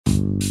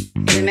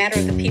the matter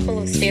of the people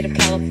of the state of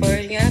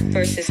California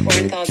versus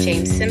Orenthal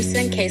James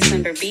Simpson, case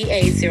number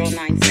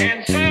BA097.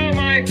 And so,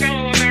 my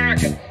fellow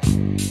Americans,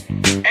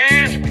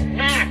 ask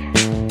not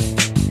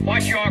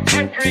what your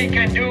country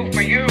can do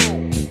for you.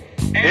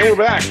 And we're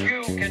back.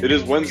 It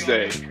is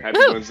Wednesday. Happy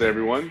Wednesday,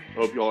 everyone.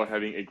 Hope you all are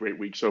having a great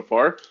week so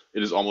far.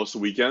 It is almost the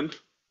weekend,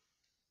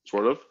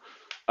 sort of.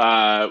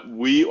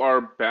 We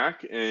are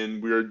back,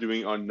 and we are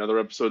doing another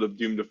episode of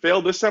Doomed to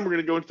Fail. This time, we're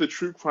going to go into the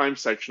true crime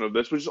section of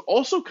this, which is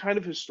also kind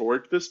of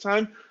historic this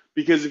time,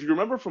 because if you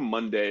remember from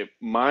Monday,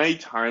 my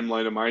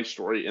timeline of my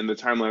story and the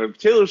timeline of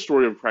Taylor's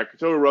story of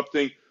Krakatoa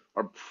erupting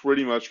are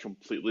pretty much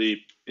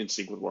completely in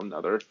sync with one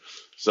another.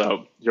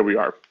 So here we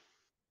are.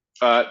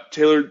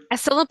 Taylor, I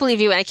still don't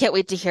believe you, and I can't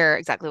wait to hear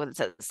exactly what it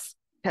says.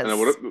 How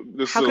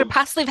could it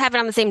possibly have happened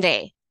on the same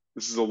day?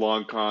 This is a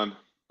long con.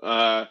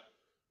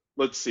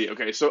 Let's see.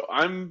 Okay, so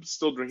I'm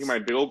still drinking my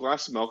big old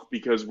glass of milk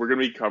because we're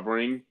going to be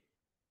covering,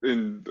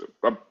 in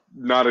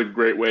not a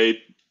great way,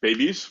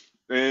 babies.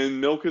 And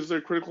milk is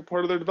a critical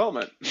part of their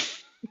development.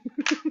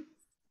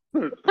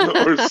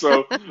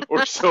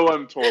 or so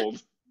I'm told.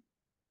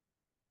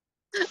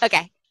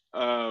 Okay.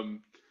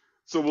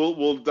 So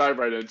we'll dive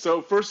right in.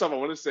 So first off, I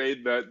want to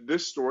say that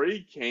this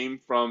story came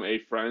from a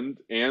friend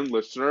and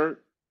listener,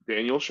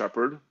 Daniel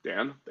Shepard.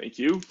 Dan, thank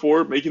you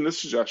for making this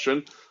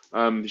suggestion.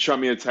 He shot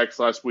me a text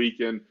last week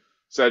and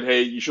said,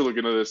 hey, you should look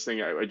into this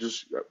thing. I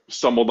just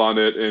stumbled on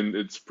it, and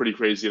it's pretty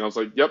crazy. And I was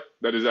like, yep,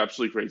 that is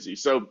absolutely crazy.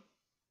 So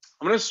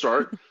I'm going to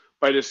start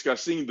by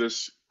discussing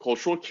this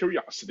cultural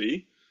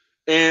curiosity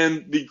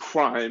and the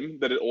crime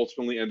that it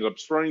ultimately ended up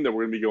spurring that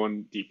we're going to be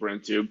going deeper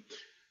into.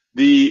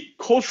 The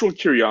cultural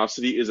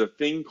curiosity is a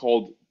thing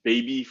called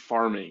baby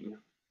farming.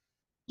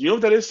 Do you know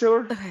what that is,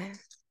 Taylor? Okay.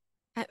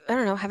 I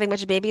don't know, having a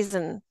bunch of babies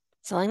and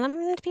selling them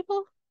to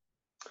people?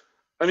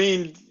 I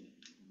mean,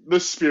 the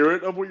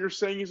spirit of what you're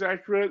saying is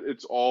accurate.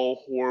 It's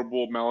all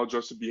horrible,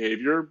 maladjusted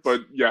behavior,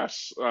 but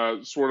yes,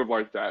 sort of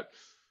like that.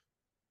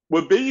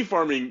 What baby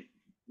farming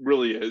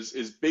really is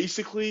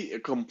basically a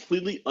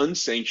completely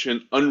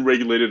unsanctioned,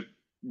 unregulated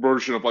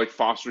version of like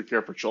foster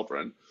care for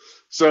children.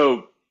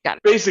 So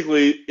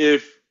basically,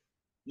 if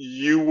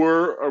you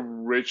were a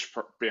rich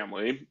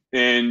family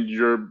and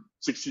your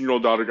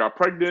 16-year-old daughter got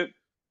pregnant,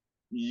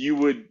 you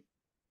would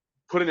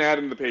put an ad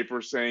in the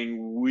paper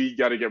saying, we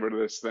got to get rid of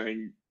this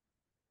thing.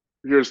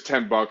 Here's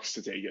 $10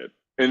 to take it.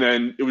 And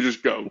then it would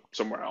just go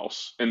somewhere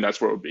else. And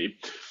that's where it would be.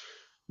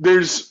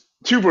 There's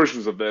two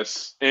versions of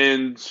this.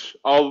 And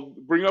I'll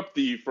bring up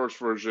the first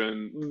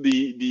version,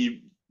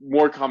 the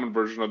more common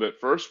version of it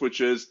first, which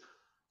is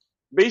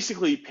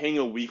basically paying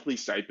a weekly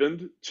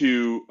stipend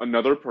to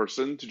another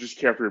person to just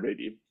care for your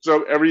baby.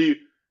 So every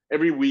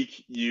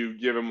week you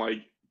give them like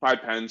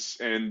 5 pence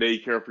and they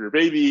care for your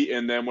baby.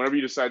 And then whenever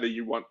you decide that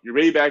you want your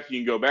baby back, you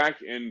can go back,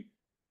 and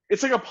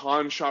it's like a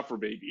pawn shop for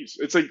babies.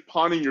 It's like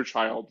pawning your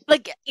child.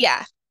 Like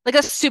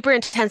a super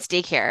intense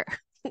daycare.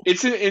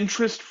 It's an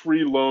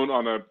interest-free loan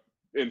on an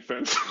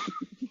infant.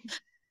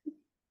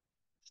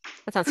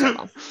 That sounds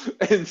terrible.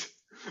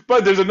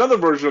 But there's another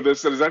version of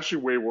this that is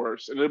actually way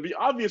worse, and it'll be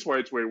obvious why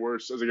it's way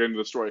worse as I get into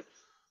the story.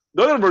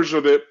 The other version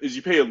of it is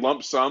you pay a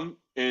lump sum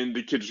and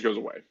the kid just goes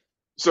away.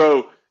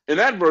 So in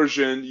that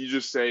version, you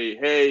just say,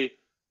 hey,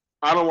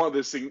 I don't want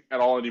this thing at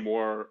all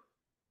anymore.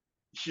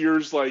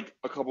 Here's like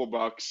a couple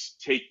bucks,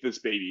 take this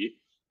baby.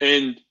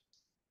 And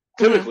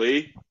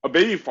typically, a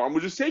baby farm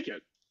would just take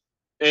it.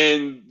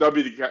 And that'll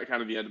be the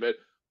kind of the end of it.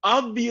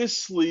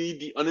 Obviously,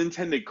 the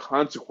unintended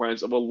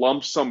consequence of a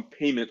lump sum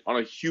payment on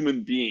a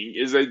human being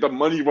is that the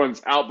money runs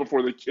out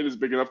before the kid is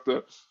big enough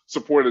to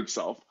support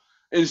itself.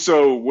 And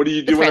so, what do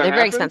you do when that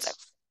happens? Very expensive.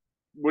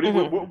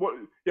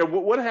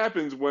 What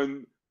happens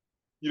when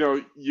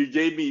you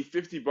gave me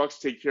 $50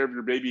 to take care of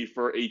your baby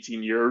for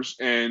 18 years,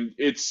 and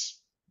it's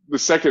the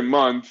second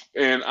month,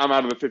 and I'm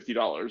out of the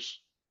 $50?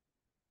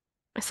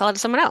 I sell it to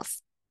someone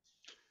else.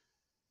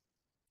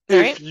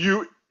 If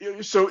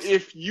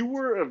you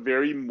were a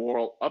very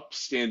moral,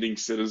 upstanding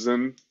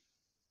citizen,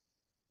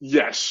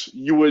 yes,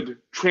 you would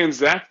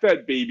transact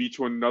that baby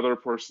to another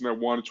person that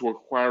wanted to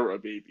acquire a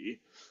baby.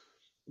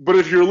 But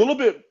if you're a little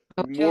bit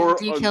more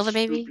do you kill the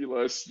baby?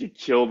 unscrupulous, you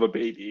kill the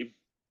baby.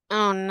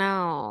 Oh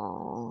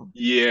no.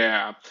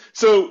 Yeah.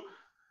 So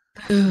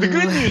the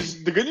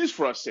good news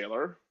for us,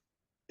 Taylor,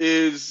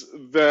 is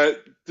that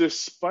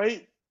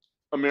despite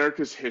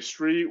America's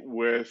history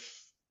with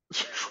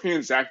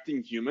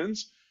transacting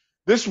humans,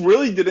 this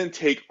really didn't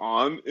take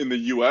on in the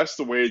US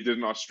the way it did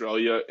in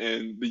Australia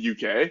and the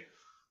UK.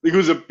 It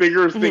was a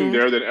bigger thing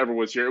there than ever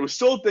was here. It was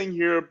still a thing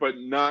here, but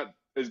not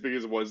as big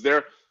as it was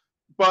there.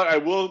 But I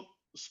will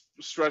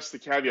stress the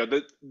caveat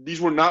that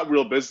these were not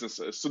real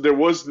businesses. So there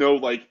was no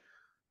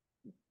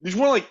these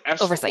weren't like S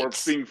corps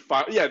being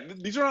filed. Yeah,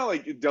 these are not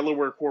like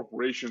Delaware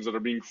corporations that are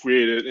being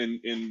created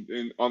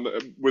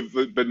with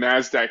the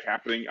Nasdaq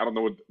happening. I don't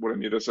know what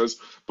any of this is,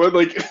 but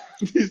like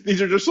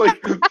these are just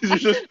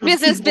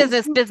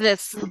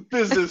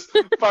business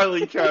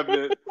filing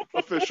cabinet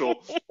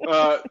official.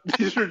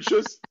 These are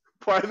just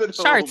private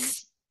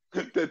homes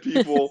that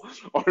people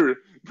are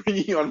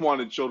bringing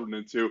unwanted children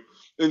into.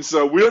 And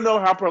so we don't know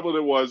how prevalent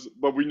it was,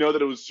 but we know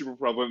that it was super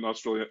prevalent in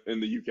Australia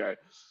and the UK.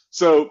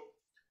 So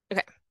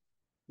Okay.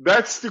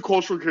 That's the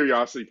cultural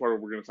curiosity part of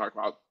what we're going to talk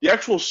about. The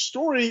actual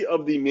story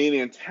of the main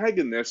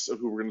antagonists of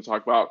who we're going to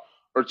talk about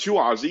are two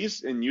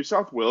Aussies in New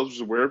South Wales, which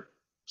is where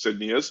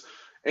Sydney is,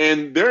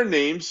 and their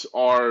names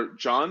are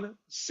John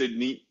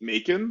Sidney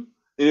Makin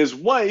and his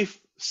wife,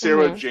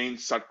 Sarah Jane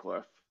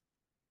Sutcliffe.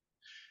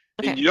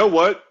 Okay. And you know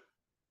what?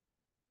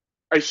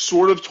 I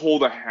sort of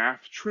told a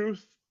half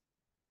truth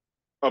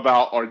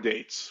about our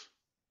dates.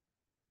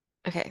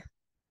 Okay.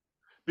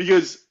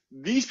 Because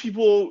these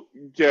people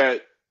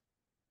get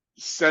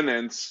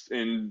sentenced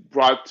and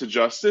brought to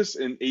justice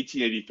in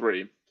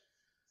 1883.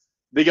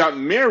 They got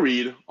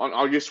married on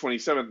August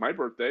 27th, my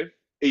birthday,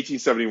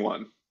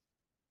 1871.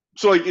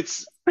 So like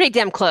it's pretty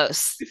damn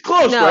close. It's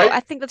close, no, right? I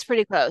think that's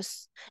pretty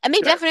close. And they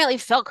definitely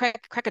felt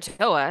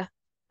Krakatoa.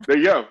 There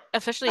you go.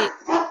 Especially,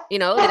 they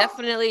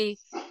definitely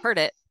heard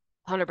it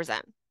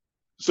 100%.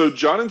 So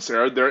John and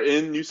Sarah, they're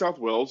in New South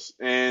Wales,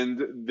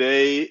 and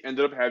they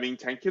ended up having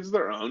 10 kids of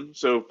their own.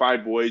 So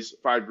 5 boys,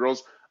 5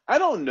 girls. I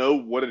don't know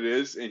what it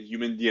is in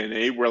human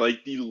DNA where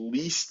like the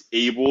least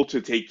able to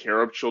take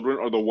care of children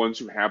are the ones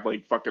who have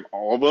like fucking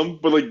all of them.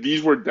 But like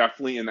these were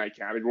definitely in that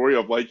category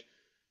of like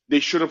they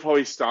should have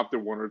probably stopped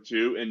at 1 or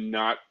 2 and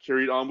not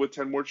carried on with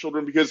 10 more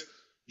children because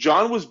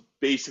John was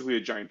basically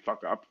a giant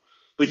fuck up.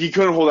 Like he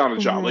couldn't hold down a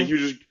job. Like he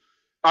was just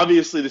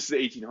obviously this is the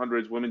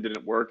 1800s, women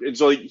didn't work, and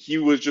so like he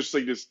was just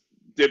like this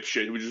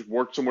dipshit who would just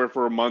work somewhere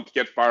for a month,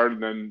 get fired,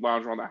 and then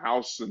lounge around the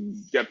house and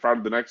get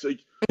fired the next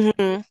week.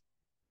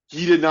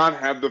 He did not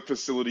have the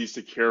facilities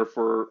to care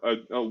for a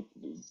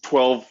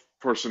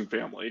 12-person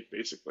family,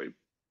 basically.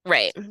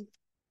 Right.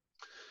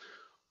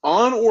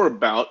 On or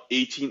about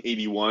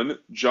 1881,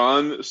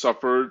 John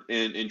suffered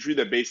an injury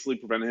that basically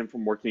prevented him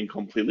from working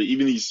completely,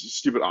 even these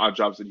stupid odd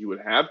jobs that he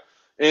would have.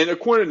 And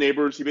according to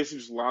neighbors, he basically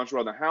just lounged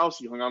around the house.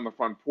 He hung out on the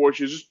front porch.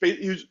 He was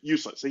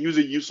useless. Like, he was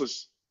a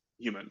useless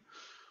human.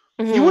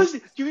 He was.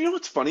 You know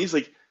what's funny is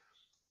like,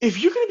 if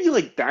you're gonna be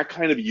like that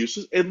kind of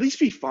useless, at least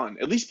be fun.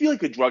 At least be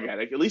like a drug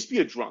addict. At least be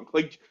a drunk.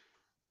 Like,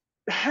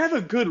 have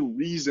a good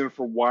reason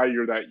for why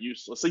you're that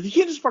useless. Like, you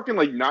can't just fucking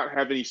like not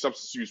have any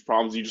substance use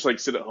problems. You just like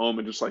sit at home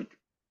and just like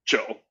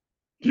chill.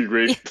 Do you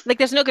agree? Like,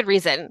 there's no good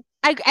reason.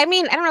 I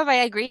mean, I don't know if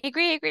I agree,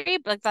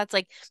 but like, that's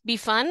like be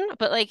fun,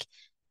 but like,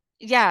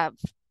 yeah.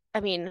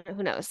 I mean,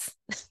 who knows?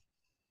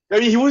 I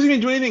mean, he wasn't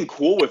even doing anything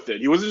cool with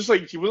it. He wasn't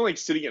like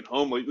sitting at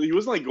home. Like he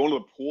wasn't like going to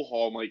the pool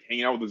hall and like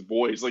hanging out with his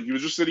boys. Like he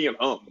was just sitting at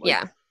home. Like,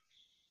 yeah.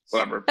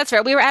 Whatever. That's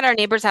right. We were at our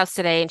neighbor's house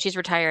today and she's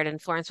retired, and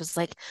Florence was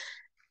like,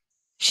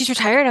 she's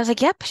retired? I was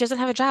like, yep, she doesn't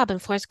have a job.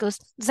 And Florence goes,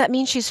 does that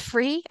mean she's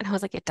free? And I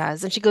was like, it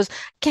does. And she goes, I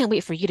can't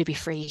wait for you to be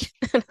free.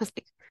 And I was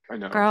like, I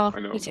know, girl,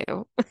 me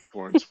too.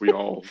 Florence, we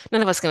all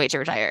none of us can wait to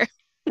retire.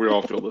 We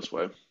all feel this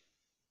way,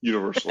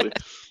 universally.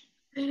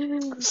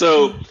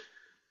 So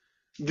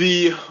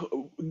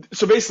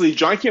basically,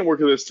 John can't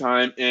work at this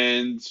time,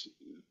 and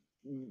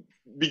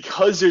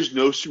because there's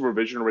no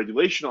supervision or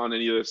regulation on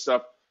any of this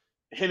stuff,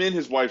 him and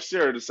his wife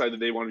Sarah decided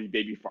they want to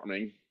be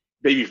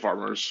baby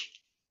farmers.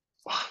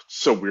 Oh,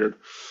 so weird.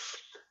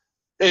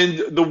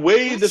 And the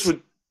way this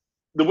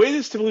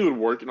typically would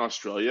work in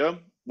Australia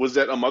was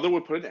that a mother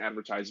would put an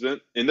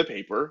advertisement in the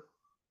paper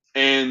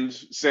and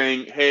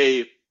saying,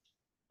 "Hey,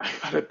 I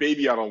got a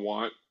baby I don't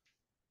want.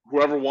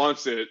 Whoever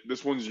wants it,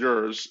 this one's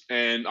yours,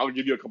 and I'll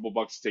give you a couple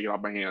bucks to take it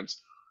off my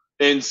hands."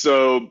 And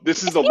so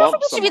this is the lump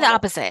sum. It should be the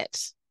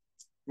opposite.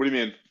 What do you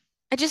mean?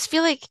 I just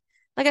feel like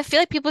I feel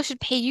like people should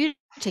pay you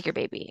to take your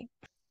baby.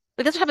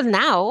 Like that's what happens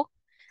now.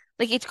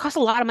 Like it costs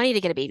a lot of money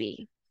to get a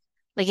baby.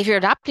 Like if you're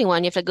adopting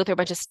one, you have to go through a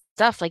bunch of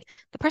stuff. Like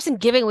the person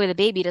giving away the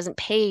baby doesn't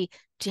pay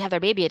to have their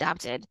baby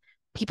adopted.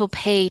 People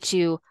pay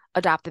to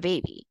adopt the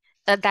baby.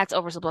 That's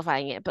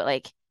oversimplifying it, but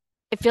like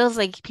it feels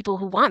like people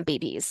who want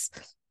babies.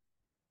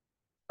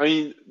 I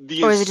mean,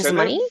 or is it just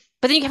money?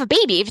 But then you have a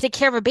baby if you take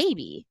care of a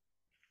baby.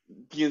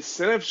 The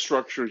incentive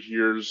structure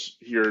here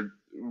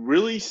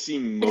really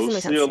seem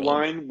mostly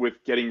aligned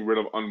with getting rid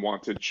of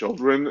unwanted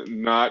children,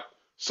 not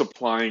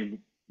supplying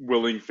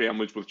willing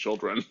families with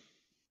children.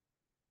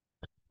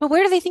 But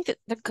where do they think that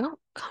they're going?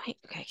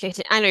 Okay,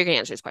 I know you're going to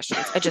answer these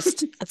questions.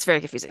 It's very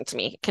confusing to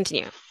me.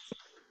 Continue.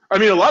 I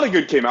mean, a lot of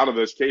good came out of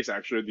this case,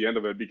 actually, at the end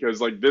of it,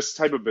 because like this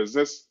type of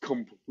business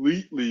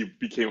completely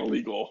became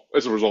illegal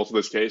as a result of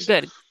this case.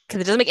 Good,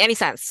 because it doesn't make any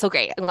sense. So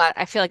great. I'm glad.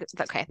 I feel like it's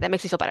okay. That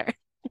makes me feel better.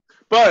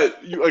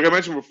 But like I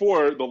mentioned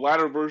before, the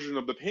latter version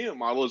of the payment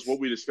model is what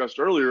we discussed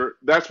earlier.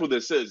 That's what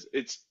this is.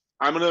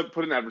 I'm going to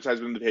put an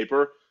advertisement in the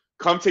paper.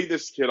 Come take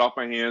this kid off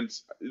my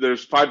hands.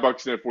 There's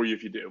 $5 in it for you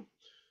if you do.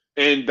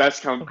 And that's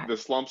kind of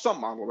this lump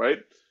sum model, right?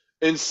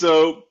 And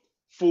so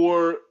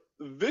for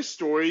this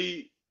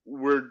story,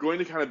 we're going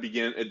to kind of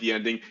begin at the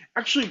ending.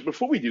 Actually,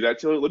 before we do that,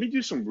 Taylor, let me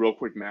do some real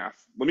quick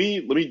math. Let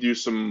me do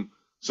some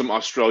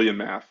Australian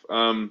math.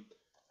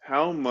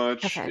 How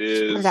much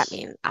is... What does that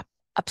mean?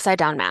 Upside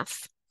down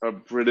math. A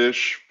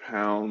British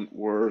pound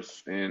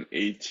worth in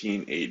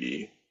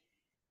 1880?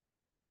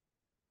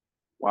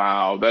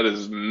 Wow, that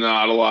is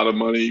not a lot of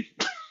money.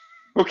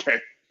 Okay.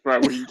 All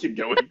right, we can keep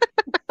going.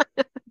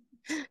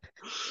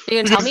 Are you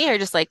gonna tell Because me or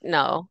just like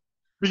no?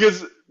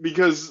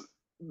 because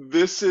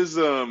this is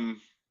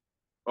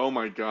oh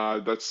my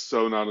God, that's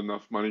so not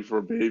enough money for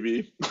a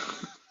baby.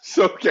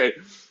 So okay.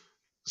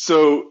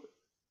 So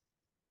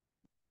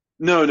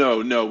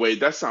no, wait,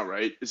 that's not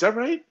right. Is that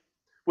right?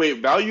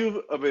 Wait,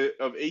 value of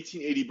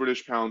 1880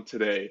 British pound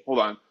today. Hold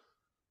on.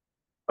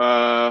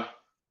 Uh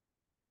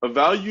a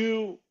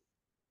value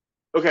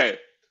okay,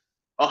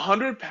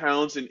 100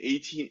 pounds in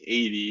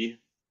 1880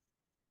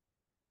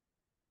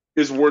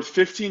 is worth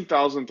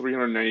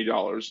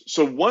 $15,390.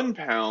 So 1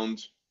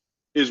 pound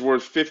is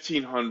worth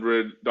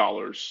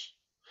 $1,500.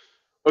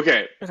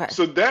 Okay, Okay.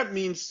 so that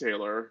means,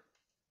 Taylor,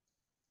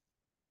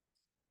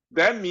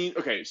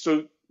 okay,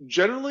 so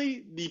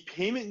generally the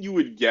payment you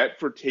would get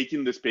for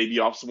taking this baby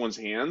off someone's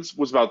hands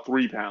was about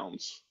 3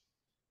 pounds.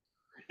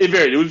 It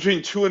varied. It was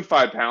between 2 and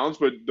 5 pounds,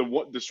 but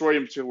the story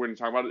in particular we're going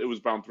to talk about it was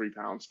around 3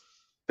 pounds.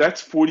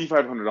 That's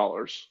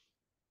 $4,500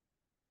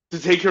 to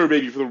take care of a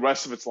baby for the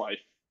rest of its life.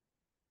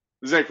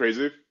 Isn't that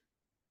crazy?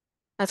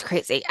 That's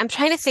crazy. I'm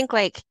trying to think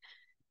like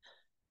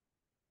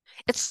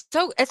it's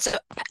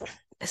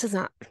this is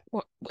not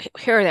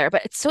here or there,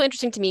 but it's so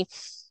interesting to me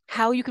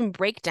how you can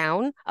break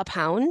down a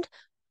pound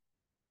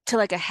to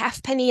like a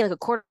half penny, like a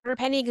quarter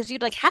penny, because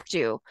you'd like have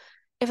to.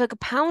 If like a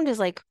pound is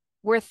like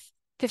worth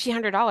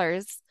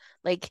 $1,500,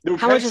 like There were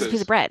how much is a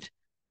piece of pences. bread?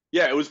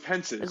 Yeah, it was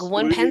Like pences.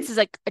 one pence is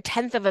like a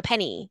tenth of a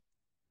penny.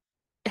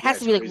 It Yeah, has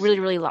to it's be like really, crazy.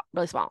 really,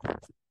 really small.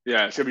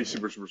 Yeah, it's gonna be Crazy.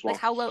 super, super Like small.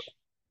 how low?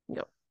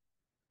 No.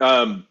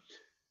 Um,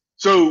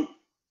 so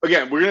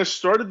again, we're gonna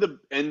start at the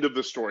end of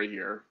the story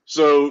here.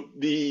 So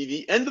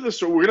the end of the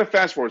story, we're gonna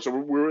fast forward. So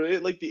we're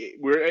at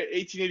we're at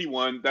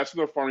 1881. That's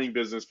when the farming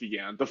business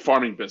began. The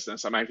farming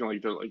business. I'm acting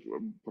like they're like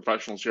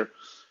professionals here,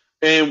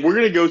 and we're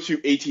gonna go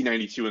to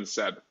 1892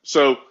 instead.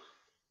 So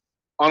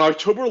on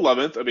October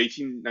 11th of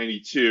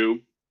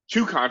 1892,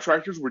 two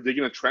contractors were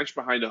digging a trench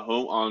behind a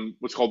home on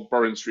what's called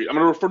Burren Street. I'm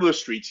gonna refer to the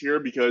streets here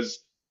because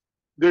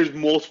there's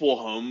multiple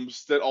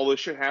homes that all this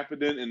shit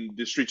happened in, and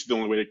the streets are the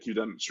only way to keep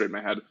them straight in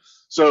my head.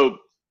 So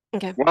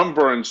Okay. we're on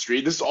Burren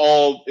Street. This is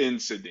all in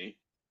Sydney.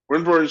 We're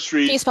in Burren Can you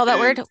Street, spell that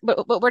and word?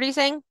 What word are you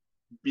saying?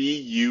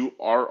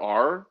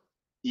 Burren.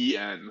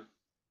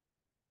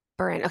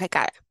 Burn. Okay,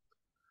 got it.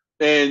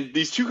 And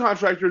these two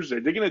contractors,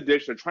 they're digging a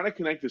ditch. They're trying to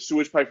connect the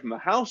sewage pipe from the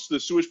house to the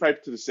sewage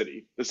pipe to the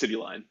city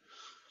line.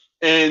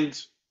 And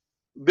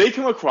they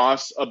come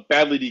across a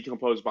badly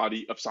decomposed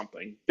body of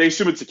something. They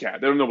assume it's a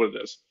cat. They don't know what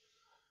it is.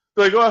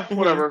 They're like, oh, Hmm.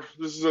 whatever.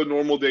 This is a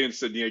normal day in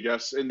Sydney, I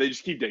guess. And they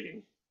just keep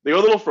digging. They go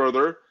a little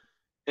further,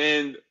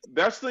 and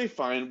that's when they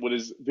find what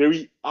is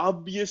very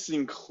obvious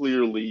and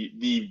clearly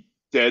the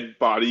dead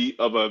body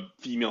of a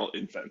female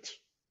infant.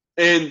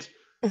 And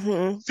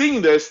Hmm.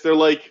 seeing this, they're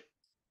like,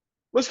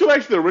 let's go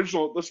back to the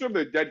original. Let's go to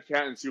the dead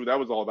cat and see what that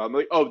was all about. And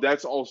they're like, oh,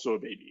 that's also a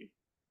baby.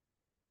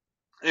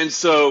 And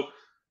so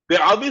they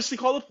obviously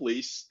call the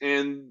police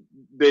and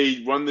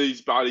they run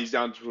these bodies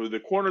down to the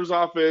coroner's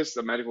office.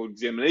 A medical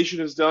examination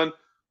is done.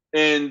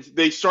 And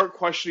they start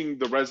questioning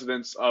the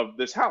residents of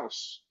this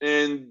house.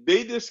 And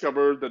they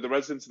discover that the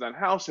residents of that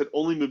house had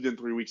only moved in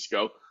 3 weeks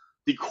ago.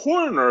 The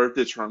coroner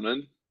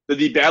determined that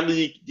the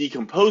badly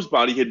decomposed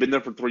body had been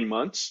there for 3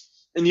 months,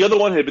 and the other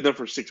one had been there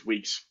for 6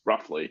 weeks,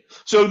 roughly.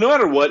 So no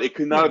matter what, it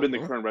could not have been the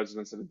Hmm. current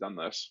residents that had done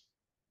this.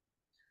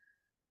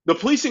 The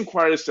police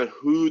inquired as to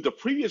who the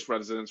previous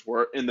residents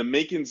were, and the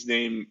Makins'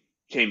 name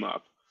came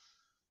up.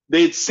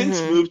 They had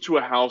since Hmm. moved to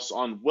a house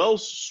on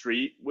Wells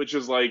Street, which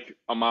is like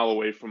a mile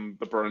away from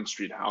the Burn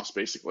Street house,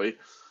 basically.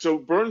 So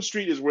Burn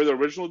Street is where the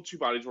original two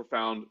bodies were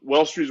found.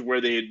 Wells Street is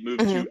where they had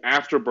moved Hmm. to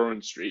after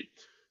Burn Street.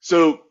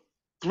 So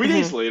 3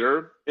 days Hmm.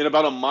 later, and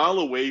about a mile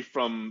away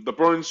from the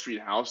Burn Street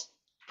house,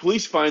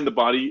 police find the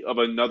body of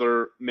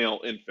another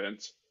male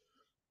infant.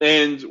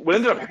 And what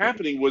ended up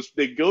happening was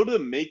they go to the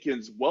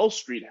Makin's Wells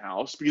Street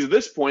house because at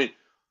this point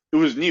it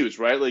was news,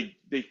 right? Like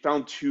they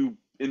found two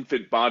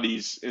infant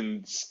bodies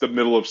in the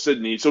middle of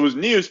Sydney. So it was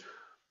news.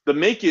 The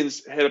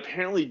Makins had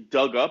apparently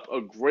dug up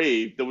a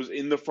grave that was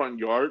in the front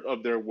yard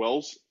of their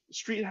Wells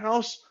Street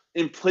house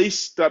and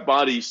placed that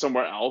body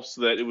somewhere else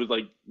so that it would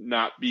like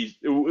not be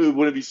it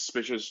wouldn't be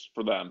suspicious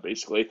for them,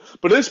 basically.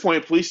 But at this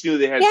point, police knew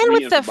they had And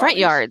three with the infant front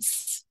bodies.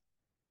 yards,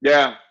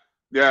 Yeah,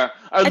 yeah.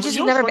 I You just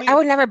know would what's never, I funny?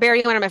 would never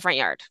bury one in my front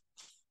yard.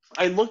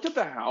 I looked at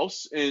the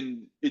house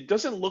and it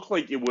doesn't look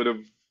like it would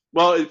have.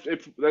 Well,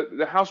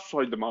 the house was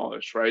probably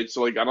demolished, right?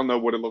 So like I don't know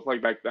what it looked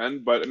like back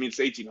then, but I mean it's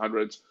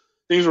 1800s.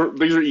 Things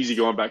are easy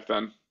going back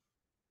then.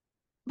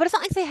 But it's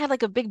not like they had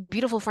like a big,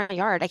 beautiful front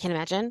yard. I can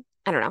imagine.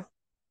 I don't know.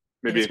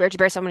 Like it's Maybe, weird to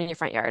bury someone in your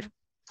front yard.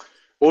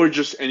 or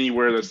just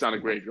anywhere I can that's not see a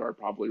that. graveyard,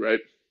 probably, right?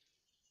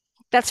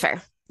 That's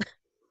fair.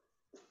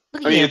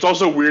 Look I at mean, you. it's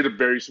also weird to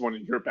bury someone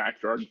in your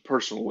backyard,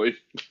 personally.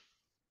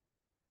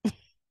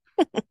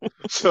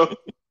 So,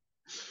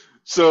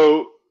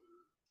 so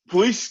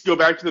police go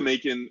back to the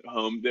Macon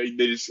home. They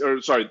just,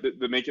 or sorry,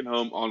 the Macon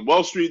home on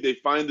Wall Street. They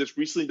find this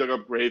recently dug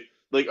up grave.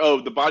 Like,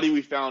 oh, the body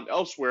we found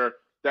elsewhere,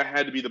 that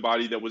had to be the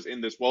body that was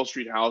in this Wall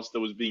Street house that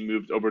was being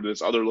moved over to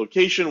this other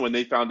location. When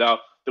they found out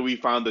that we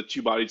found the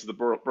two bodies of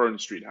the Burn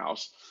Street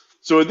house.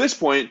 So at this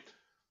point,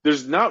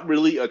 there's not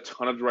really a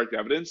ton of direct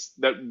evidence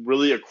that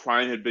really a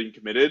crime had been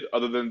committed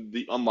other than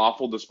the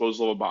unlawful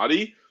disposal of a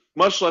body,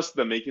 much less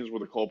the Makins were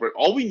the culprit.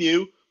 All we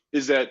knew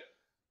is that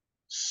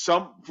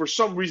for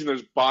some reason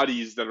there's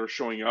bodies that are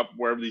showing up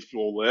wherever these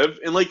people live,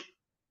 and like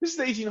this is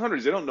the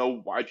 1800s. They don't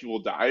know why people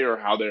die or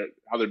how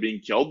they're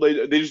being killed.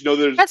 They just know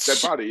there's dead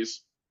That's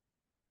bodies.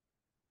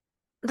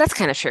 that's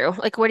kind of true.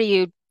 Like, what do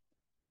you?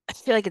 I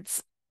feel like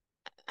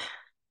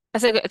I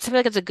feel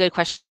like it's a good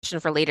question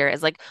for later.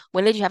 Is like,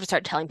 when did you have to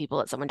start telling people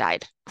that someone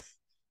died?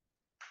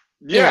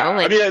 You know, Yeah, I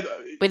like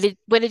mean,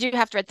 when did you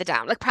have to write that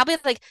down? Like, probably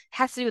like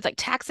has to do with like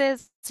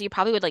taxes. So you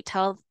probably would like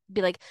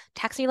be like,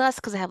 tax me less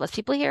because I have less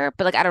people here.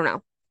 But like, I don't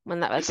know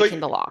when that like it's became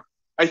like the law.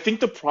 I think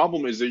the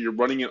problem is that you're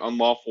running an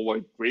unlawful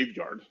like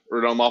graveyard or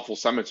an unlawful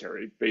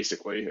cemetery,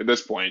 basically, at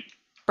this point.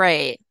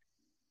 Right.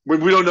 We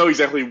don't know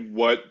exactly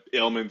what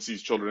ailments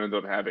these children end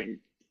up having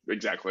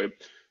exactly.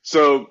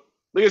 So,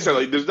 like I said,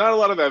 like Mhm. there's not a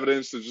lot of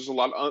evidence. There's a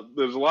lot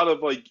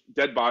of like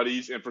dead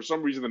bodies, and for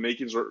some reason the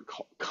Makins are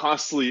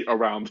constantly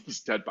around these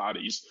dead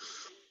bodies.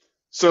 Mhm.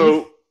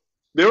 So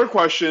they were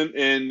questioned,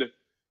 and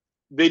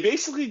they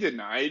basically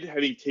denied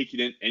having taken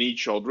in any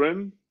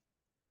children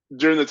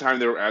during the time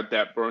they were at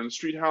that Burn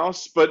Street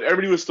house, but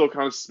everybody was still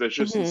kind of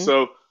suspicious. And Mhm.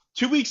 so,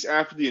 2 weeks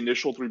after the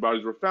initial three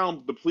bodies were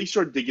found, the police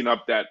started digging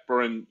up that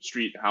Burn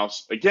Street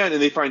house again,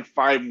 and they find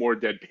five more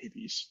dead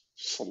babies.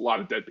 Just a lot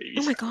of dead Oh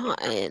babies. my God.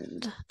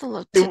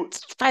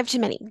 It, Five too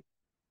many.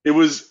 it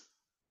was,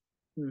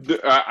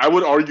 I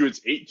would argue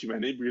it's eight too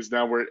many because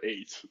now we're at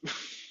eight.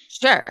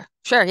 Sure.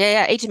 Sure. Yeah,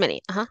 yeah. Age too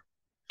many. Uh-huh.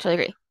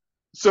 Totally agree.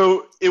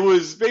 So it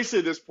was basically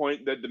at this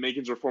point that the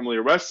Makins were formally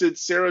arrested.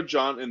 Sarah,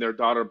 John, and their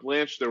daughter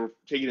Blanche, they were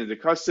taken into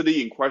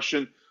custody and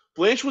questioned.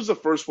 Blanche was the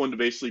first one to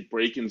basically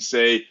break and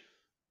say,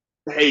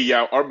 hey,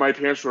 yeah, my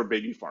parents were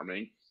baby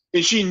farming,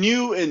 and she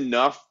knew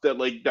enough that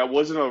like that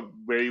wasn't a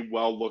very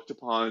well looked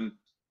upon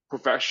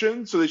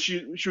profession, so that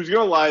she was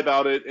gonna lie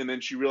about it, and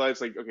then she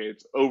realized like, okay,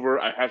 it's over.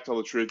 I have to tell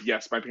the truth.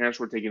 Yes, my parents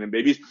were taking in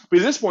babies, but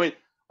at this point,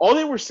 all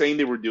they were saying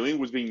they were doing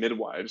was being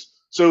midwives.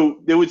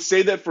 So they would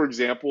say that, for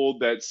example,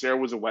 that Sarah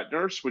was a wet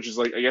nurse, which is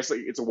like I guess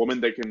like it's a woman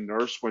that can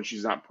nurse when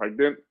she's not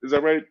pregnant. Is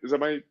that right?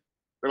 Am I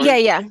Yeah,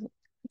 yeah. yeah.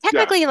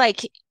 Technically,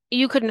 like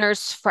you could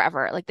nurse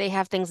forever. Like they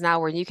have things now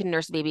where you can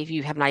nurse a baby if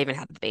you have not even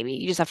had the baby.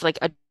 You just have to like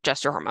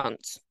adjust your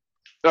hormones.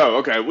 Oh,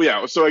 okay. Well,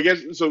 yeah. So I guess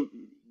so.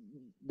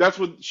 That's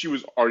what she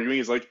was arguing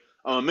is like,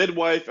 I'm a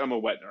midwife, I'm a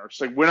wet nurse.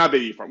 Like we're not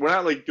baby farm. We're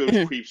not like those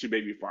Mhm. creeps who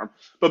baby farm.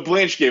 But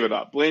Blanche gave it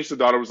up. Blanche, the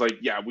daughter, was like,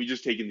 yeah, we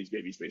just taken these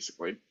babies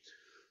basically.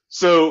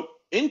 So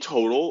in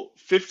total,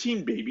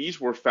 15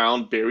 babies were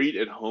found buried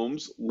at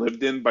homes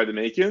lived in by the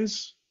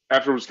Makins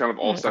after it was kind of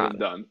Oh all my said and God.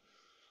 done.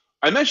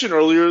 I mentioned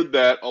earlier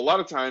that a lot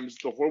of times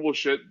the horrible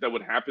shit that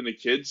would happen to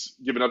kids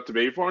given up to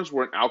baby farms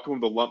were an outcome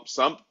of the lump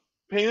sum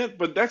payment,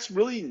 but that's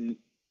really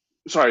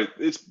sorry,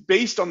 it's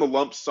based on the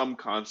lump sum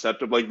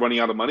concept of like running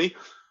out of money.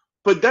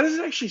 But that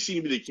doesn't actually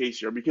seem to be the case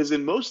here because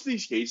in most of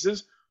these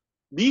cases,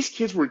 these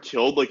kids were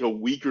killed like a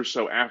week or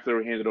so after they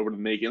were handed over to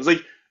the Makins.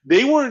 Like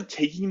they weren't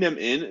taking them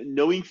in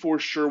knowing for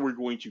sure we're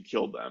going to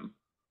kill them.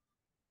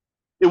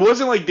 It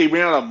wasn't like they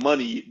ran out of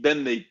money,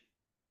 then they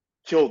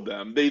killed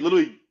them. They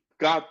literally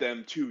got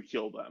them to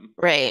kill them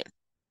Right.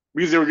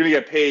 because they were going to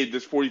get paid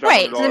this forty five hundred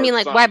Right. Because I dollar mean,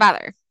 like, why sum.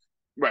 bother?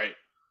 Right.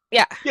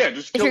 Yeah. Yeah,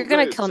 just If you're kill,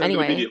 gonna kill them send them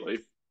anyway. immediately.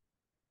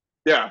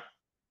 Yeah.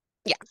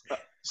 Yeah.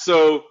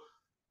 So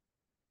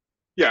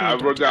yeah, No, I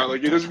don't wrote do that. down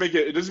like Don't.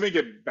 it doesn't make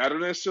it better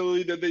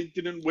necessarily that they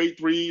didn't wait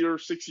 3 or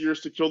 6 years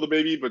to kill the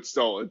baby, but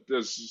still it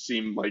does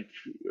seem like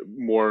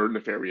more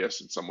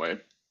nefarious in some way.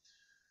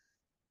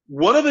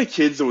 One of the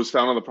kids that was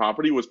found on the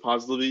property was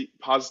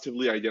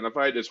positively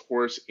identified as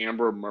Horace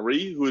Amber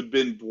Murray, who had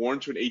been born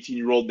to an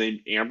 18-year-old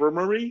named Amber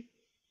Murray.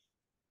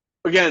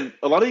 Again,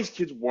 a lot of these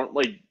kids weren't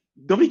like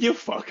nobody gave a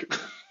fuck.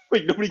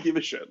 Like nobody gave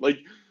a shit. Like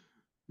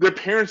their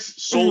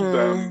parents sold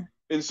them, Mhm.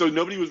 and so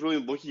nobody was really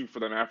looking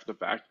for them after the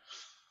fact.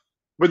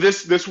 But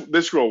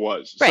this girl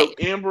was. So Right.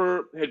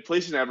 Amber had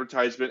placed an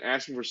advertisement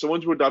asking for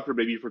someone to adopt her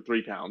baby for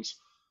 £3.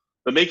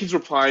 The Makins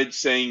replied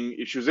saying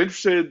if she was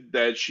interested,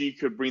 that she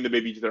could bring the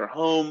baby to their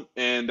home,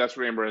 and that's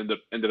what Amber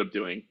ended up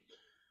doing.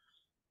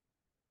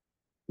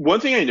 One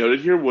thing I noted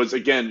here was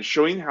again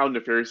showing how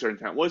nefarious their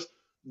intent was.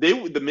 The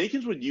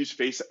Makins would use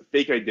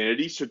fake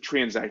identities to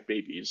transact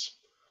babies.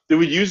 They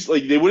would use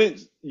like they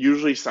wouldn't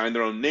usually sign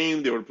their own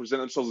name. They would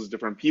present themselves as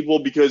different people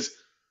because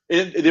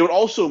and they would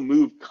also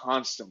move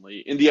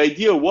constantly. And the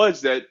idea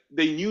was that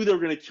they knew they were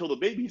going to kill the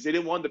babies. They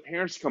didn't want the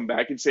parents to come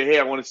back and say, "Hey,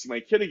 I want to see my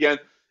kid again."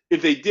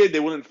 If they did, they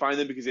wouldn't find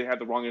them because they had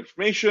the wrong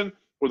information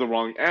or the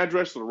wrong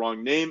address or the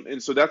wrong name.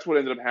 And so that's what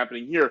ended up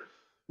happening here.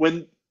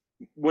 When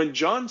when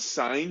John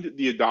signed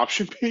the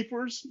adoption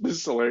papers, this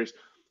is hilarious.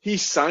 He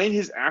signed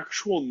his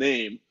actual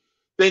name,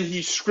 then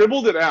he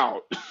scribbled it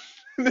out,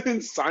 and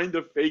then signed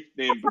a fake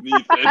name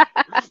beneath it.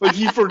 Like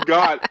he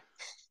forgot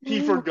as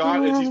he's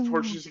Mhm.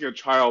 purchasing a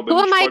child that Who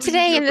he am should I probably be using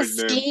today a in fake this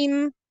name.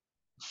 scheme?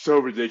 So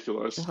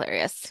ridiculous.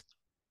 Hilarious.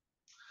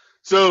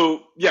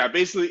 So yeah,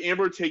 basically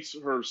Amber takes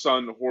her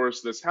son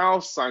Horace to this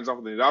house, signs off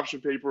on the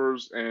adoption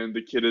papers, and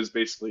the kid is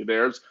basically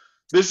theirs.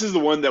 This is the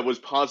one that was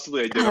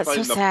positively Oh, that's identified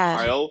so in the sad.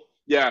 pile.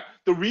 Yeah,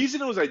 the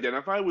reason it was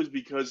identified was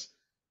because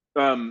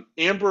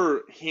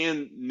Amber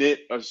hand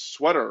knit a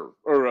sweater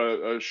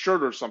or a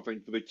shirt or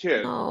something for the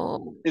kid,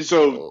 No. and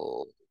so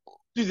Oh.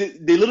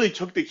 dude, they literally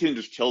took the kid and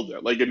just killed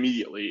it like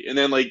immediately, and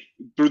then like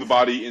threw the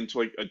body into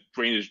like a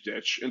drainage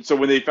ditch. And so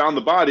when they found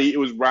the body, it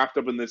was wrapped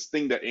up in this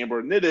thing that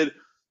Amber knitted.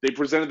 They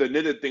presented the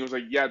knitted thing. It was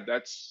like, yeah,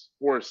 that's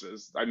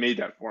Horace's. I made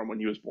that for him when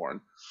he was born.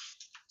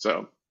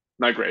 So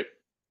not great.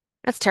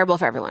 That's terrible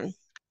for everyone,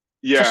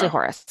 especially Yeah,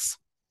 Horace.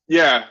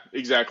 yeah,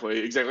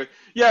 exactly.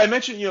 Yeah, I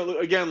mentioned,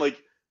 again,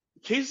 like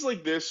cases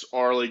like this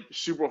are like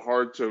super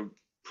hard to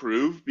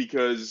prove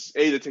because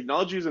A, the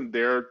technology isn't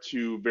there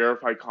to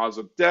verify cause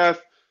of death.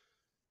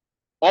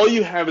 All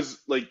you have is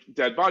like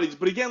dead bodies.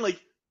 But again, like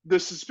the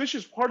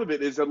suspicious part of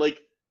it is that like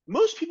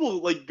most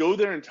people like go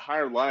their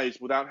entire lives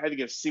without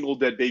having a single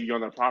dead baby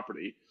on their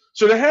property.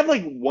 So to have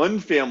like one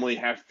family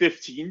have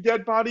 15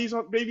 dead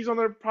babies on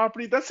their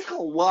property, that's like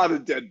a lot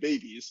of dead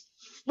babies.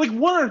 Like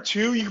one or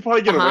two, you could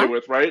probably get away Uh-huh.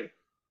 with, right?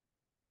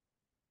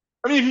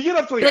 I mean, if you get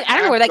up to like a Like, I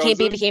don't know half where that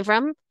baby dozen, came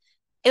from.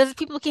 It was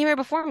people who came here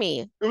before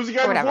me it was a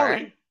guy or before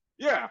whatever. me.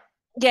 Yeah.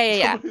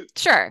 Yeah.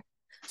 Sure.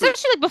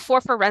 Especially like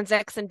before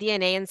forensics and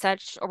DNA and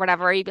such or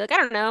whatever, you'd be like, I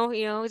don't know,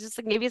 it's just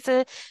like maybe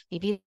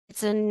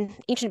it's an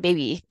ancient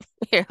baby,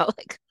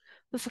 like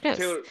who the fuck knows?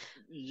 Taylor,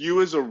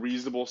 you as a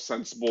reasonable,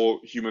 sensible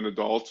human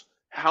adult,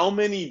 how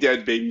many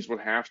dead babies would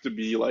have to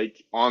be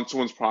like on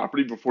someone's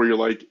property before you're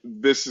like,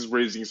 this is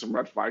raising some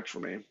red flags for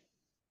me?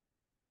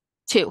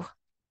 Two.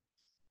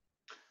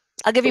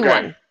 I'll give you Okay.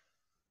 one.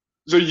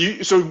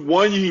 So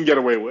one you can get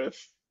away with.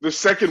 The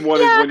second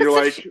one is Yeah, when but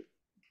you're such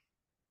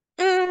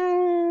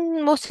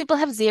like, most people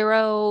have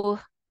zero.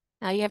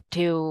 Now you have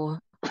two.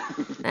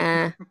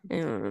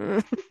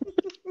 Mm.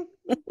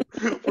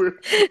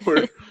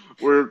 we're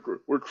we're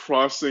we're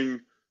crossing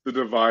the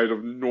divide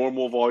of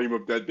normal volume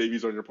of dead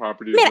babies on your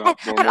property I is mean, not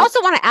I'd normal.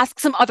 also want to ask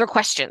some other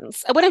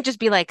questions. I wouldn't just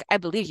be like, I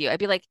believe you. I'd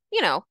be like,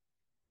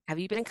 have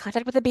you been in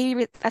contact with a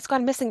baby that's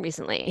gone missing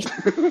recently?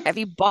 Have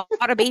you bought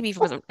a baby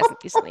from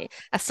recently?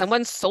 Has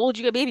someone sold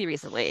you a baby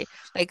recently?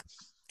 Like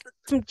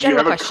some Do you general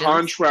have a questions.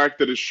 contract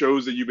that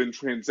shows that you've been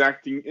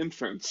transacting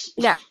infants?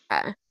 Yeah.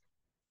 Do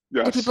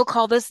Yes. people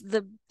call this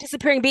the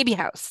disappearing baby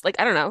house? Like,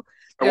 I don't know.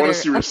 I Are want to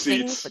there see other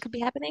things that receipts. could be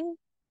happening?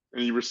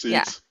 Any Yeah.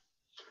 receipts?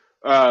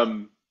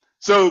 Um,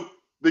 so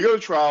they go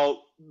to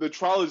trial. The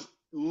trial is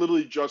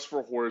literally just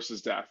for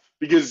Horace's death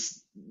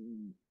because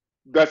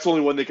that's the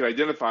only one they could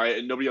identify,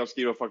 and nobody else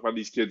gave a fuck about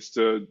these kids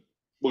to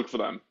look for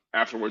them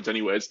afterwards,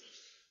 anyways.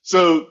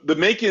 So the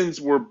Makins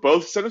were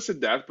both sentenced to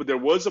death, but there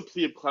was a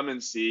plea of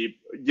clemency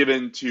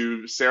given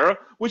to Sarah,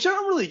 which I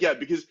don't really get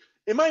because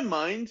in my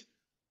mind,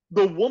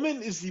 the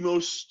woman is the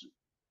most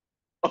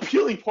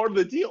appealing part of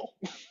the deal.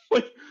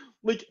 like,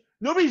 like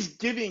nobody's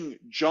giving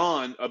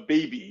John a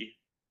baby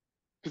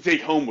to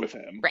take home with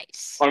him Right.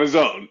 on his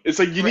own. It's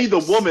like you need the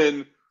Right.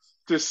 woman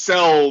to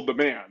sell the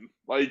man.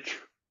 Like, you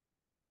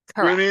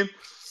know what I Correct. mean?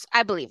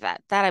 I believe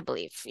that. That I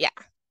believe. Yeah.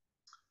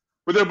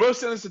 But they're both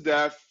sentenced to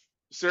death.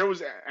 Sarah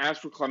was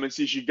asked for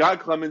clemency. She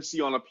got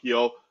clemency on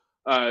appeal.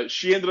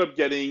 She ended up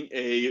getting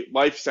a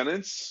life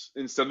sentence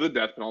instead of the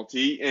death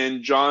penalty,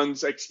 and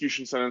John's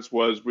execution sentence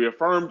was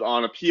reaffirmed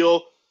on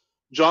appeal.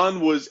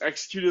 John was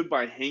executed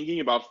by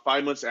hanging about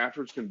 5 months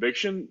after his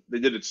conviction. They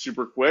did it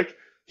super quick.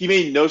 He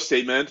made no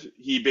statement.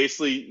 He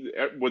basically,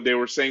 what they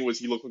were saying was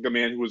he looked like a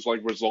man who was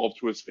like resolved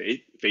to his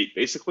fate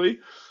basically.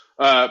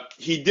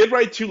 He did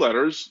write two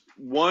letters,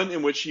 one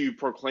in which he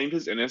proclaimed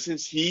his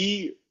innocence.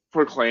 He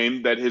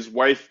proclaimed that his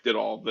wife did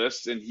all of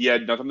this and he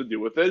had nothing to do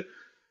with it.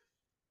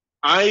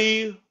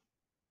 I,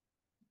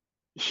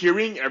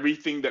 hearing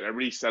everything that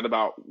everybody said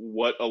about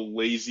what a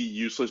lazy,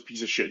 useless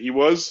piece of shit he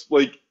was,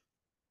 like,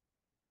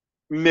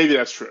 maybe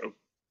that's true.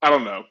 I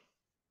don't know.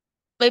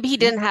 Maybe he He,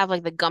 didn't have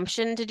like the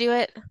gumption to do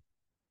it.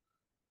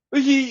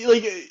 he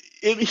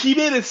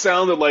made it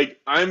sound that like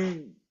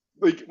I'm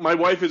like my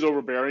wife is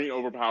overbearing,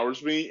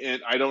 overpowers me,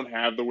 and I don't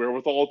have the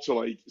wherewithal to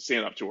like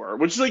stand up to her.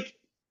 Which is like,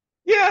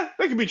 yeah,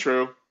 that could be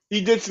true.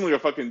 He did seem like a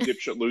fucking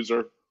dipshit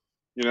loser,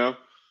 you know.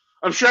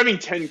 I'm sure having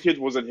 10 kids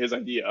wasn't his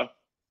idea.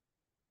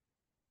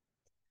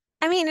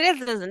 I mean,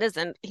 it is and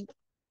isn't.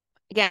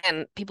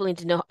 Again, people need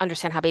to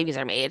understand how babies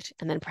are made,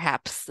 and then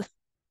perhaps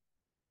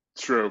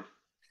It's true.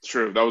 It's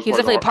true. That was he was part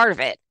of definitely a the. part of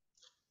it.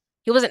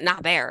 He wasn't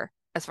not there,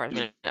 as far as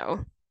He's, we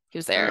know. He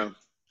was I there. know. Can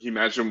you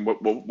imagine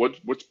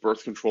what's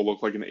birth control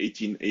looked like in the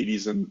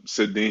 1880s in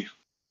Sydney?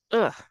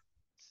 Ugh.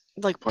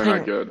 Like Probably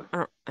not putting, good.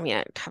 I mean,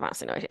 I have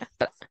honestly no idea,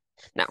 but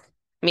no.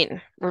 I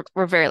mean,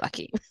 we're very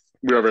lucky.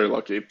 We are very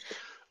lucky.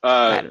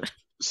 I Uh, don't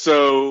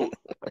so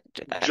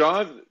do that.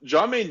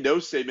 John made no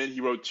statement.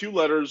 He wrote two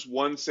letters,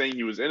 one saying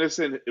he was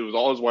innocent. It was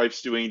all his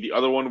wife's doing. The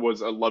other one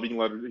was a loving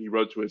letter he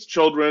wrote to his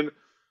children.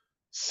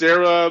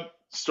 Sarah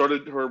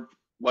started her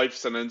life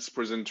sentence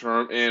prison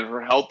term and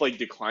her health like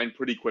declined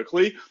pretty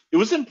quickly. It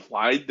was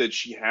implied that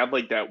she had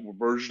like that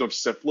version of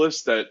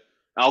syphilis that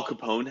Al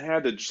Capone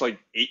had that just like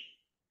ate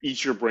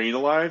eats your brain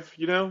alive,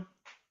 you know?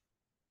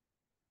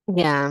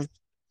 Yeah.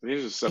 I think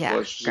it's just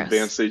Yeah. syphilis, just Gross.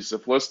 advanced stage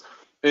syphilis.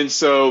 And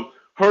so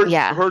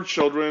Yeah. her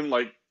children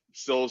like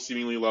still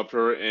seemingly loved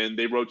her, and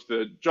they wrote to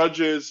the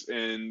judges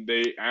and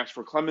they asked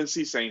for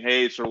clemency, saying,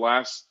 "Hey, it's her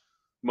last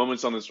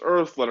moments on this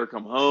earth. Let her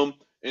come home."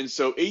 And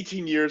so,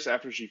 18 years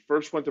after she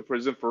first went to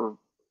prison for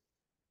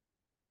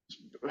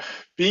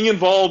being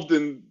involved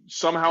in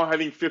somehow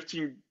having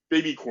 15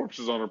 baby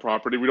corpses on her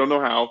property, we don't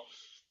know how,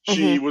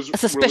 she was A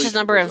suspicious released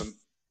from number of prison.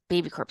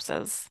 baby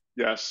corpses.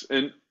 Yes,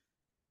 and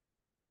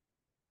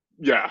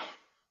yeah,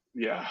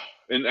 yeah,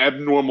 an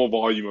abnormal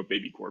volume of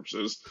baby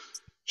corpses.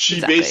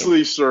 She Exactly.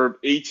 basically served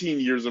 18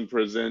 years in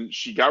prison.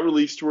 She got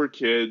released to her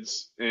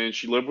kids, and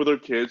she lived with her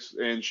kids,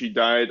 and she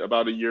died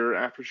about a year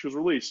after she was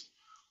released.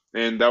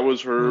 And that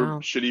was her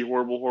Wow. shitty,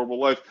 horrible, horrible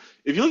life.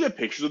 If you look at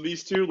pictures of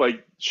these two,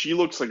 like she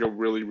looks like a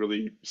really,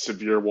 really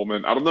severe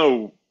woman. I don't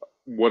know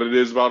what it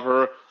is about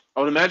her.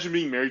 I would imagine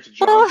being married to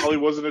John Well, probably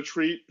wasn't a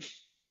treat.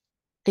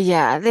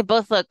 yeah, they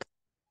both look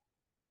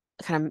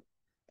kind of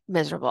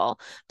miserable.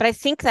 But I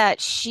think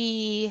that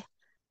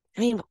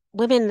I mean,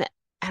 women,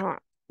 I don't,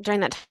 during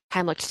that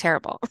time looked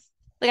terrible.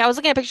 Like I was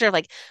looking at a picture of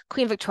like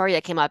Queen Victoria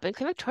came up and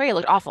Queen Victoria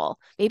looked awful.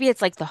 Maybe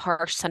it's like the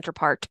harsh center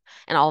part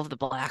and all of the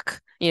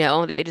black,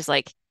 they just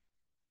like,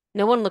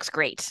 no one looks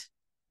great.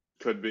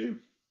 Could be,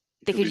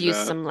 They could could be use that.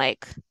 some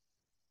like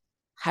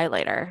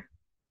highlighter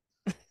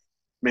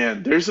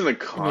Man, there's an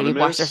and maybe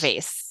wash their economist.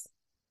 face.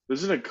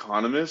 There's an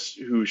economist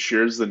who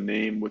shares the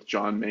name with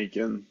John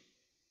Makin.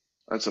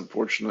 That's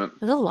unfortunate.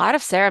 There's a lot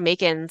of Sarah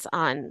Makins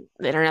on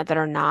the internet that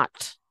are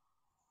not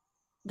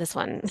this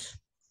one.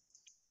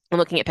 I'm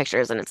looking at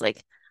pictures and it's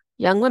like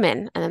young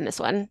women and then this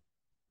one.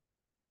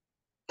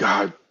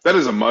 God, that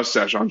is a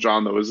mustache on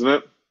John, though, isn't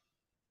it?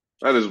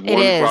 That is It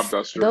one crop is.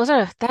 duster.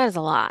 That is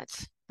a lot.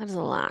 That is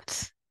a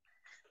lot.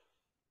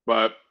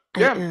 But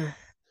I, yeah,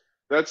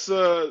 that's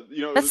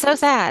that's so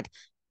sad.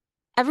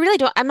 I really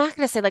don't. I'm not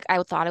going to say like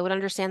I thought I would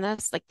understand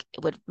this. Like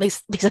it would be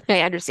something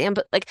I understand,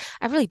 but like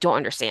I really don't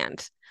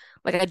understand.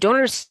 Like I don't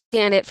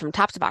understand it from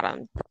top to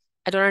bottom.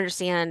 I don't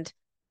understand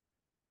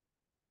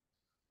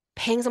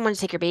paying someone to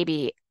take your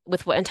baby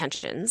with what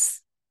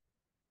intentions.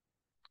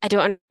 I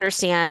don't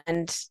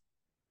understand.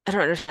 I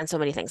don't understand so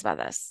many things about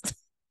this.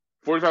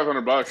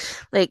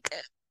 $4,500. Like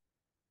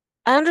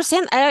I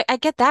understand. I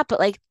get that, but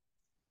like,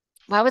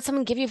 why would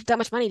someone give you that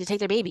much money to take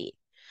their baby?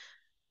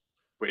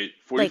 Wait,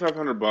 forty five Like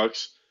hundred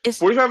bucks. it's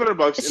 4,500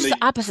 bucks, it's just the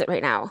opposite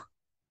right now.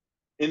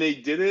 and they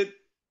did it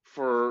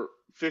for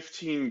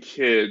 15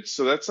 kids,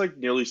 so that's like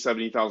nearly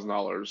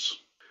 $70,000.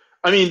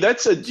 I mean,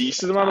 that's a Gee,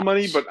 decent amount of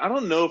money, Josh. but I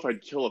don't know if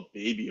I'd kill a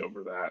baby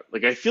over that.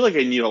 Like, I feel like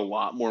I need a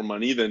lot more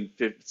money than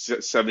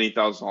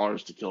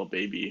 $70,000 to kill a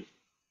baby.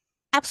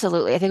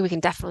 Absolutely. I think we can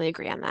definitely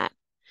agree on that.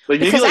 Like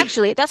maybe Because like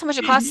actually, that's how much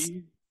it costs.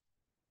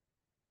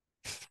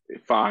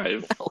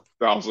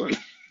 85,000.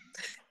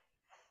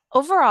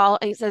 Overall,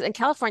 it says in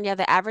California,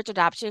 the average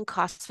adoption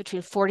costs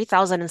between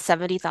 $40,000 and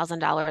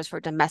 $70,000 for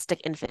domestic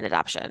infant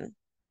adoption.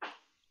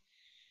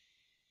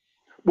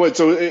 What?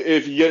 So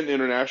if you get an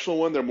international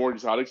one, they're more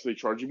exotic, so they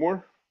charge you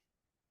more.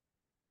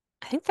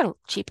 I think they're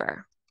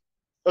cheaper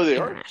Oh, they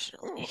are.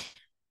 internationally.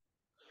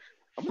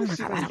 Oh, I'm Oh gonna my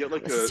see if God, I I can don't get know.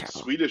 like This is a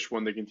terrible. Swedish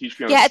one that can teach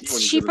me how to Yeah, ski it's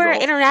when he's an cheaper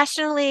adult.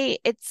 internationally.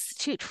 It's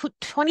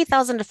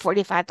 20,000 to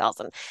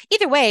 45,000.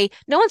 Either way,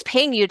 no one's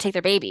paying you to take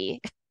their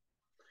baby.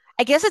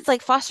 I guess it's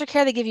like foster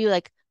care. They give you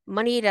like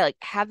money to like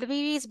have the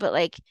babies, but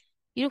like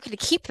you don't get to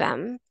keep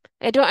them.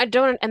 And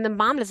the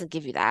mom doesn't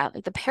give you that.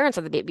 Like the parents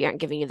of the baby aren't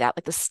giving you that.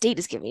 Like the state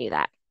is giving you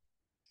that.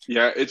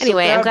 Yeah,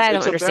 Anyway, I'm glad I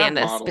don't it's a bad understand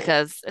this model.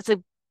 because it's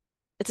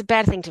a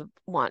bad thing to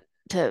want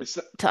to It's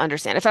to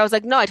understand. If I was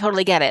like, no, I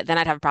totally get it, then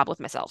I'd have a problem with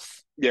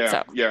myself. Yeah,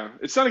 So yeah.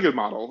 It's not a good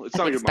model. It's I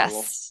not a think good it's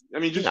model. best. I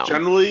mean, just No,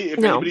 generally,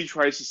 if no. anybody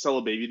tries to sell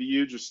a baby to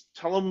you, just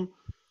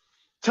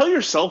tell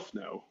yourself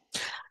no.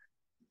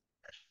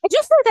 I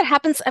just feel like that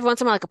happens every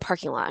once in a while, like a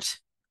parking lot,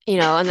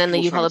 and then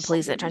People you trying call to the sell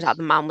police and it turns out babies.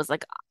 the mom was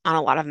like on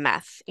a lot of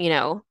meth,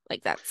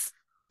 like that's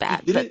Hey,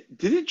 bad. But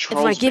didn't if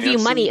they want to Charles give you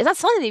money, Manson it's not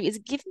selling the baby, it's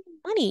giving you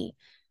money.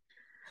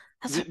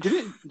 That's what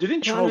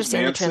didn't I don't Charles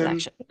understand the Manson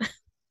transaction.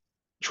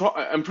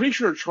 I'm pretty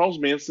sure Charles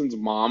Manson's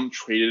mom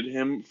traded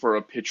him for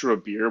a pitcher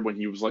of beer when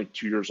he was like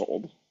 2 years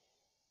old,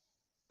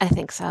 I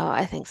think so.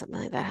 I think something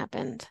like that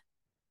happened.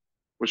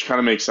 which kind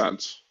of makes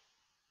sense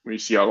when you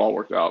see how it all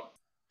worked out.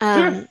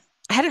 So yeah, Um,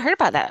 I hadn't heard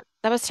about that.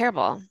 That was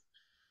terrible.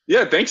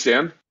 yeah. Thanks,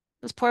 Dan.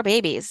 Those poor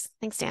babies.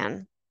 Thanks,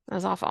 Dan. That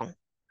was awful.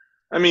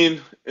 I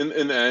mean, in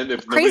the end,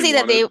 if nobody Crazy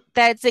that wanted,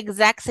 that's the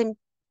exact same.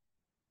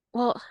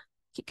 Well,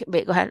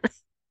 wait, go ahead.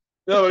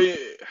 no,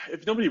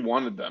 if nobody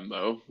wanted them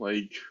though,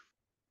 like,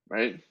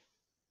 right?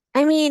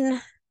 I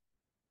mean,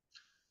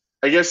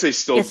 I guess they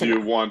still yes and do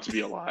no. want to be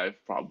alive,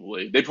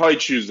 probably. They probably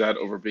choose that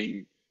over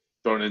being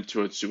thrown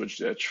into a sewage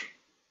ditch.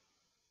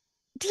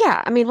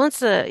 Yeah, I mean,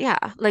 yeah,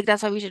 like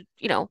that's why we should,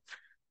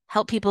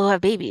 help people who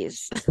have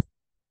babies,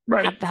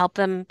 Right, help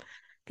them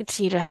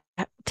continue to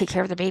take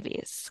care of their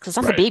babies because it's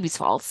not the right, baby's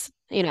fault.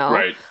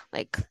 right.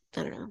 Like,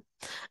 I don't know.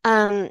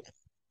 Um,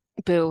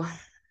 boo.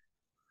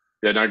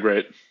 Yeah, not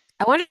great.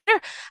 I wonder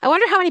I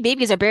wonder how many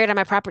babies are buried on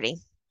my property.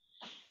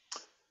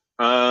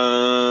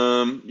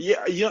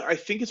 Yeah, yeah, I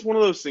think it's one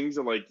of those things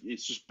that like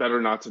it's just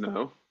better not to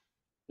know,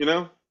 you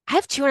know? I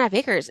have 2.5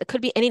 acres. It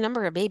could be any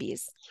number of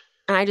babies.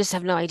 And I just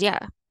have no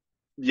idea.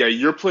 Yeah,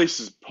 your place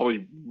is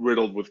probably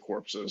riddled with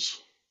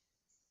corpses.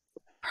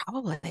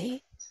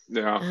 Probably.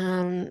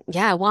 Yeah.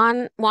 Yeah,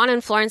 Juan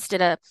and Florence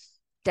did a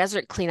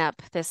desert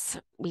cleanup this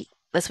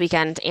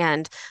weekend,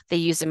 and they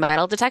used a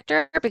metal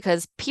detector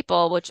because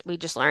people, which we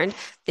just learned,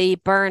 they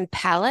burn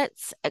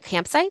pallets at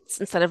campsites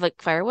instead of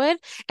like firewood,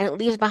 and it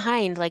leaves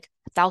behind like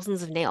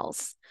thousands of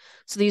nails.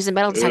 So they used a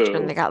metal detector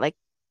and they Ew. got like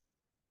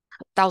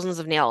thousands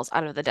of nails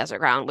out of the desert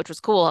ground, which was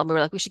cool. And we were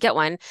like, we should get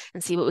one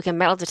and see what we can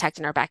metal detect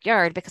in our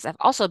backyard because I've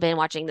also been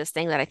watching this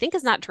thing that I think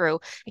is not true.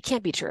 It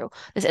can't be true.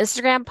 This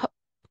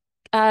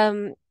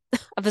um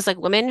of this like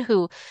woman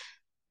who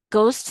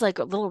goes to like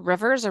little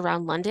rivers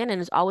around London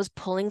and is always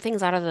pulling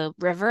things out of the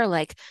river,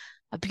 like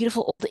a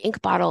beautiful old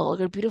ink bottle, like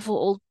a beautiful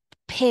old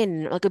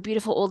pin, like a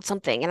beautiful old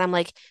something. And I'm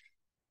like,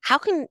 how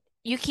can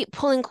you keep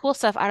pulling cool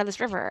stuff out of this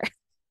river?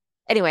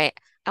 Anyway,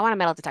 I want a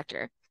metal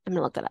detector. I'm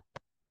gonna look that up.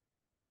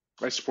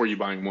 I support you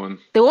buying one.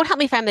 They won't help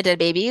me find the dead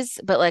babies,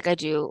 but like I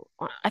do,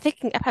 I think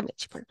I probably get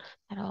cheaper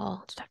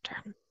metal detector.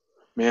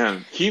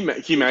 Man, can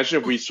you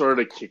imagine if we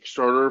started a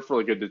Kickstarter for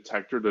like a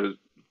detector to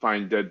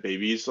find dead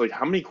babies? Like,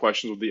 how many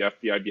questions would the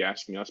FBI be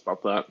asking us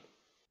about that?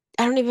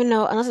 I don't even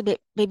know unless the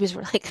babies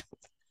were like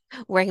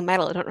wearing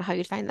metal. I don't know how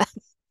you'd find them.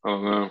 I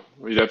don't know.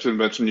 We'd have to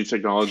invent some new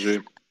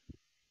technology.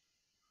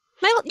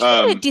 Metal, you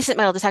can get a Um, decent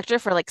metal detector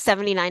for like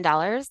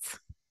 $79.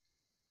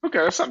 okay,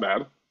 that's not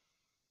bad.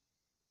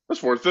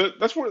 That's worth it.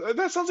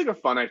 That sounds like a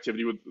fun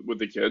activity with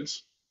the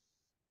kids.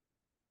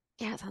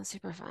 Yeah, it sounds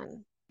super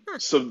fun. Huh.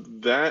 So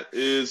that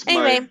is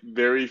Anyway, my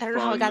very I don't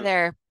know how we got fun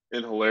there.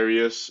 and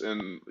hilarious,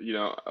 and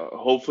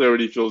hopefully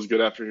everybody feels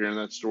good after hearing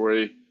that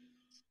story.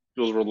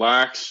 Feels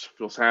relaxed,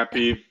 feels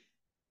happy.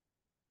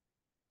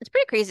 It's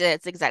pretty crazy that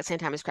it's the exact same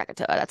time as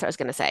Krakatoa. That's what I was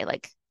gonna say.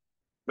 Like,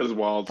 That is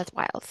wild. that's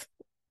wild.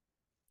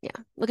 Yeah.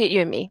 Look at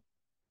you and me.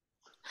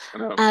 I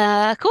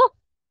know. Cool.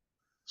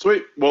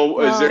 Sweet. Well,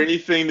 is there Well,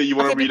 anything that you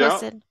I'll want to keep you read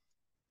out? posted.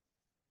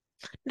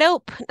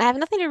 Nope, I have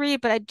nothing to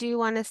read, but I do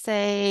want to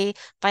say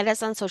find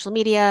us on social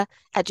media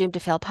at Doomed to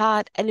Fail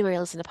Pod, anywhere you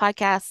listen to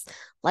podcasts.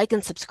 Like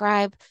and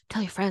subscribe.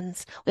 Tell your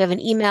friends. We have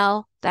an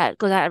email that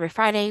goes out every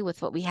Friday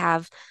with what we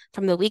have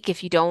from the week.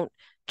 If you don't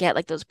get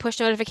like those push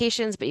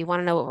notifications, but you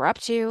want to know what we're up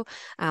to,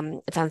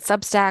 it's on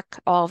Substack.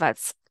 All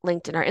that's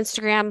linked in our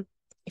Instagram.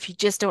 If you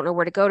just don't know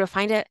where to go to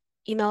find it,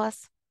 email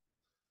us,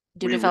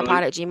 We really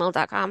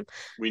doomedtofailpod@gmail.com.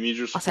 we need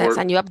your I'll support.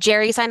 sign you up.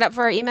 Jerry signed up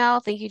for our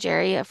email. Thank you,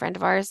 Jerry, a friend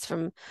of ours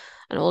from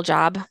an old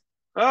job.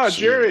 Ah,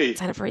 She Jerry.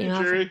 signed up for Hey, email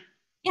for, Jerry.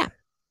 yeah, yeah,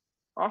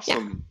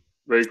 Awesome.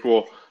 Very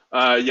cool.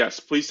 Yes,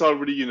 please tell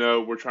everybody you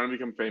know we're trying to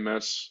become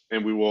famous,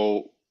 and we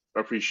will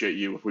appreciate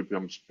you if we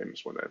become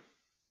famous one day.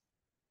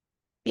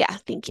 yeah.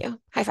 Thank you.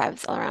 High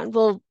fives all around.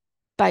 We'll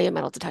buy you a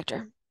metal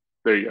detector.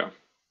 There you go.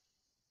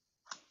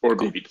 Or a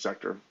Cool. baby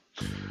detector.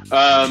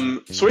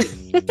 Sweet.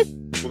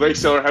 Well,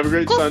 thanks, Taylor. Have a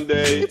great Cool.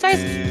 Sunday, Thanks, guys.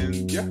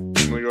 and yeah, I'm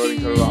gonna go ahead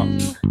and cut it Thank off.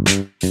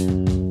 you.